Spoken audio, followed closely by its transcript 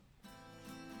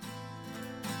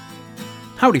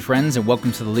Howdy, friends, and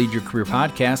welcome to the Lead Your Career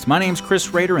podcast. My name's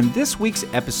Chris Rader, and this week's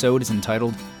episode is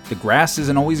entitled, The Grass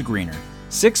Isn't Always Greener,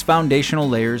 6 Foundational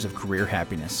Layers of Career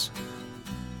Happiness.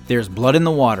 There's blood in the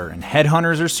water, and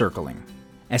headhunters are circling.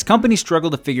 As companies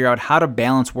struggle to figure out how to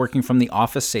balance working from the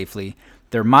office safely,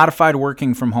 their modified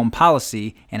working from home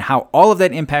policy, and how all of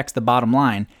that impacts the bottom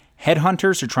line,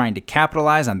 headhunters are trying to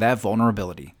capitalize on that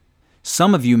vulnerability.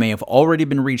 Some of you may have already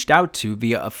been reached out to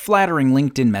via a flattering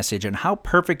LinkedIn message on how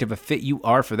perfect of a fit you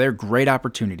are for their great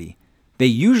opportunity. They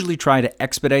usually try to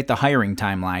expedite the hiring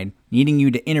timeline, needing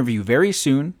you to interview very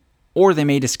soon, or they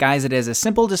may disguise it as a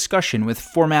simple discussion with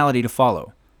formality to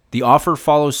follow. The offer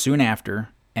follows soon after,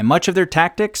 and much of their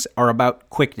tactics are about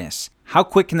quickness. How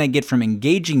quick can they get from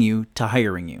engaging you to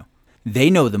hiring you? They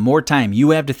know the more time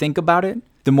you have to think about it,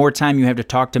 the more time you have to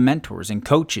talk to mentors and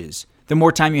coaches, the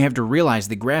more time you have to realize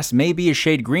the grass may be a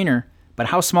shade greener, but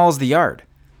how small is the yard?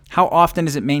 How often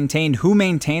is it maintained, who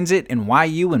maintains it, and why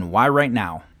you and why right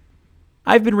now?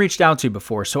 I've been reached out to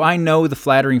before, so I know the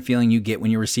flattering feeling you get when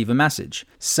you receive a message.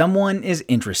 Someone is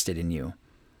interested in you.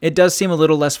 It does seem a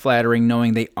little less flattering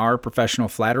knowing they are professional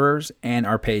flatterers and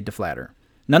are paid to flatter.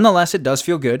 Nonetheless, it does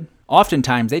feel good.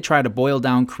 Oftentimes, they try to boil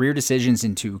down career decisions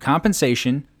into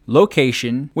compensation,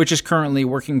 location, which is currently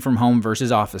working from home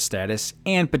versus office status,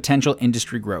 and potential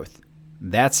industry growth.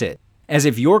 That's it. As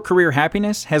if your career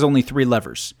happiness has only 3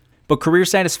 levers. But career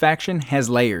satisfaction has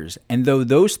layers, and though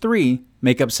those 3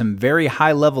 make up some very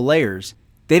high-level layers,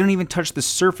 they don't even touch the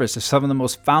surface of some of the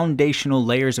most foundational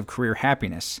layers of career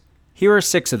happiness. Here are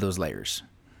 6 of those layers.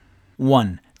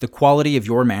 1. The quality of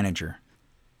your manager.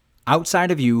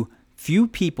 Outside of you, few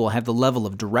people have the level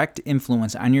of direct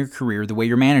influence on your career the way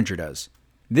your manager does.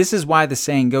 This is why the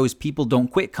saying goes, people don't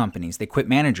quit companies, they quit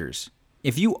managers.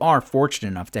 If you are fortunate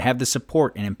enough to have the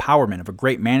support and empowerment of a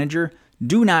great manager,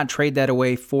 do not trade that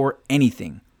away for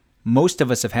anything. Most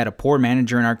of us have had a poor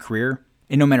manager in our career,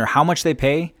 and no matter how much they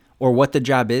pay or what the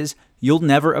job is, you'll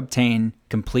never obtain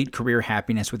complete career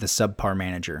happiness with a subpar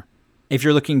manager. If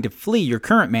you're looking to flee your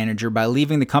current manager by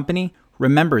leaving the company,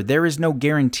 remember there is no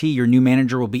guarantee your new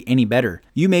manager will be any better.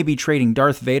 You may be trading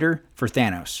Darth Vader for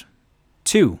Thanos.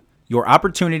 2. Your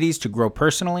opportunities to grow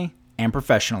personally and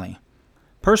professionally.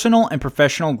 Personal and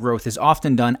professional growth is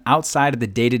often done outside of the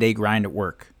day-to-day grind at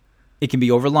work. It can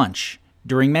be over lunch,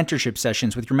 during mentorship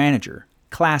sessions with your manager,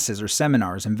 classes or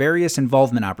seminars, and various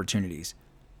involvement opportunities.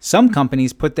 Some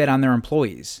companies put that on their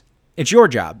employees. It's your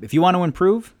job. If you want to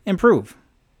improve, improve.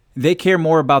 They care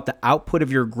more about the output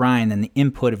of your grind than the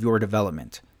input of your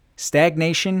development.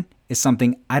 Stagnation is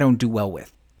something I don't do well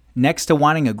with. Next to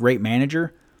wanting a great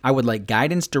manager, I would like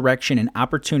guidance, direction, and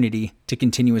opportunity to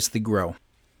continuously grow.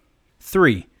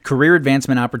 3. Career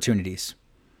advancement opportunities.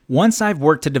 Once I've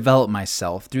worked to develop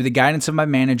myself through the guidance of my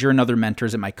manager and other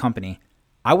mentors at my company,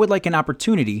 I would like an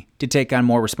opportunity to take on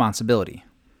more responsibility.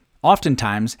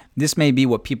 Oftentimes, this may be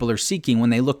what people are seeking when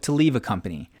they look to leave a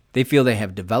company. They feel they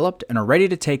have developed and are ready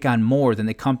to take on more than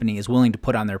the company is willing to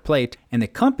put on their plate, and the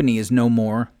company is no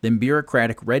more than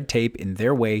bureaucratic red tape in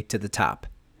their way to the top.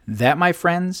 That, my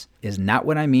friends, is not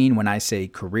what I mean when I say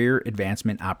career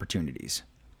advancement opportunities.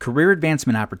 Career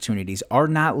advancement opportunities are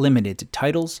not limited to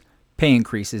titles, pay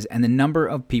increases, and the number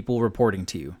of people reporting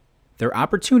to you. They're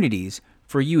opportunities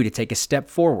for you to take a step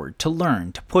forward, to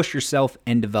learn, to push yourself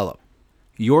and develop.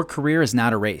 Your career is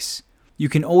not a race. You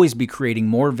can always be creating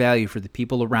more value for the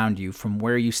people around you from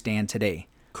where you stand today.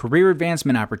 Career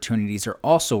advancement opportunities are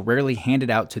also rarely handed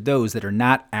out to those that are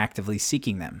not actively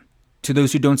seeking them. To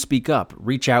those who don't speak up,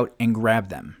 reach out and grab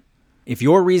them. If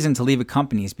your reason to leave a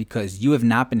company is because you have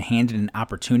not been handed an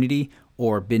opportunity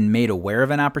or been made aware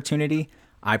of an opportunity,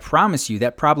 I promise you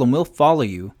that problem will follow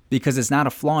you because it's not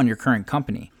a flaw in your current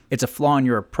company. It's a flaw in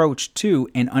your approach to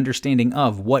and understanding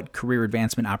of what career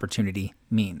advancement opportunity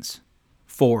means.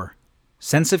 4.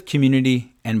 Sense of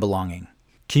community and belonging.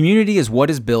 Community is what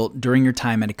is built during your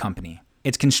time at a company.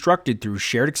 It's constructed through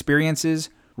shared experiences,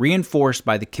 reinforced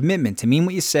by the commitment to mean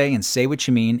what you say and say what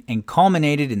you mean, and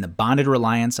culminated in the bonded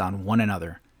reliance on one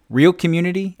another. Real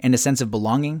community and a sense of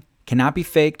belonging cannot be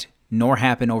faked nor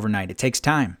happen overnight. It takes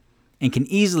time and can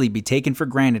easily be taken for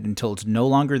granted until it's no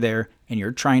longer there and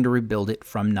you're trying to rebuild it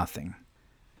from nothing.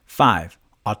 5.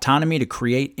 Autonomy to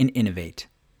create and innovate.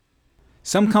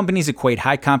 Some companies equate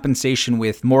high compensation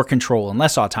with more control and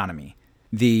less autonomy.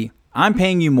 The "I'm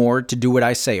paying you more to do what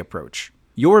I say" approach.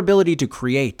 Your ability to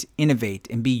create, innovate,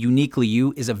 and be uniquely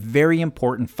you is a very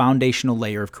important foundational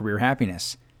layer of career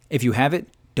happiness. If you have it,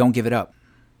 don't give it up.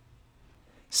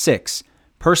 6.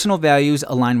 Personal values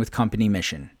align with company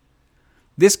mission.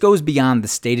 This goes beyond the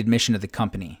stated mission of the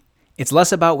company. It's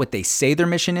less about what they say their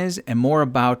mission is and more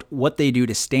about what they do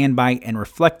to stand by and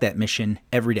reflect that mission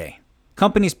every day.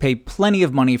 Companies pay plenty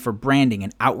of money for branding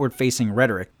and outward-facing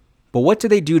rhetoric, but what do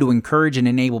they do to encourage and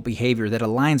enable behavior that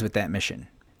aligns with that mission?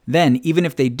 Then, even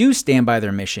if they do stand by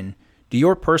their mission, do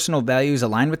your personal values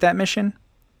align with that mission?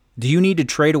 Do you need to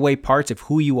trade away parts of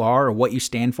who you are or what you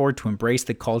stand for to embrace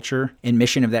the culture and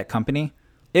mission of that company?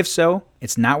 If so,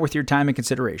 it's not worth your time and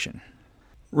consideration.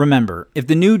 Remember, if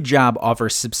the new job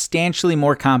offers substantially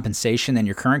more compensation than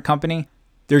your current company,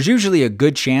 there's usually a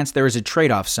good chance there is a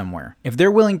trade-off somewhere. If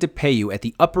they're willing to pay you at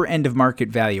the upper end of market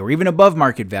value or even above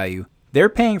market value, they're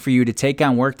paying for you to take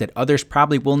on work that others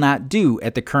probably will not do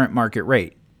at the current market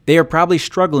rate. They are probably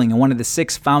struggling in one of the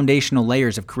 6 foundational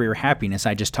layers of career happiness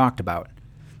I just talked about.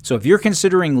 So if you're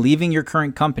considering leaving your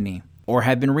current company or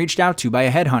have been reached out to by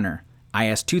a headhunter, I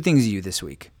ask 2 things of you this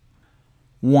week.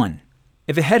 1.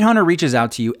 If a headhunter reaches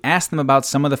out to you, ask them about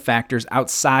some of the factors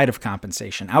outside of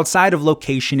compensation, outside of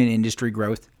location and industry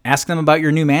growth. Ask them about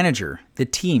your new manager, the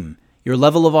team, your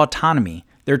level of autonomy,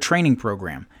 their training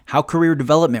program, how career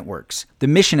development works, the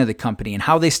mission of the company, and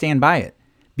how they stand by it.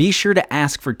 Be sure to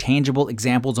ask for tangible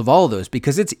examples of all of those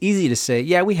because it's easy to say,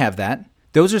 yeah, we have that.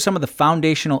 Those are some of the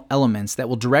foundational elements that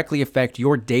will directly affect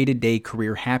your day-to-day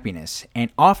career happiness and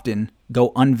often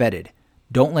go unvetted.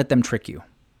 Don't let them trick you.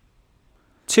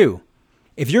 2.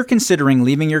 If you're considering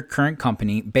leaving your current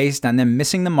company based on them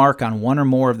missing the mark on one or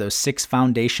more of those 6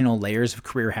 foundational layers of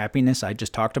career happiness I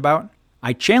just talked about,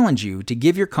 I challenge you to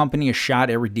give your company a shot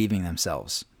at redeeming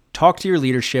themselves. Talk to your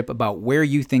leadership about where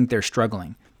you think they're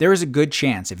struggling. There is a good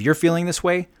chance if you're feeling this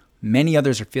way, many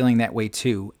others are feeling that way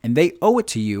too, and they owe it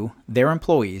to you, their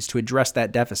employees, to address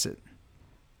that deficit.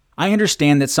 I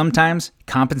understand that sometimes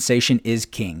compensation is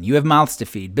king. You have mouths to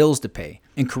feed, bills to pay,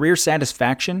 and career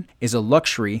satisfaction is a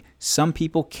luxury some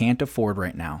people can't afford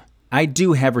right now. I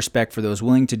do have respect for those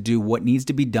willing to do what needs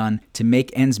to be done to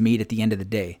make ends meet at the end of the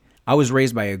day. I was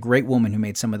raised by a great woman who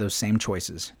made some of those same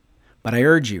choices. But I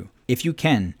urge you, if you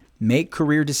can, make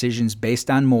career decisions based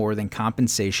on more than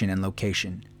compensation and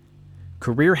location.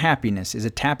 Career happiness is a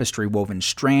tapestry woven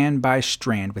strand by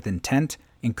strand with intent,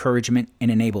 encouragement, and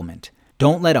enablement.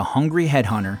 Don't let a hungry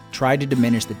headhunter try to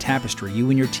diminish the tapestry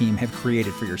you and your team have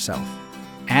created for yourself.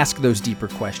 Ask those deeper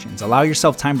questions. Allow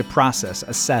yourself time to process,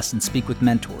 assess, and speak with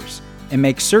mentors. And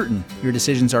make certain your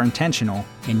decisions are intentional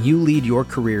and you lead your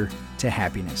career to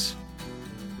happiness.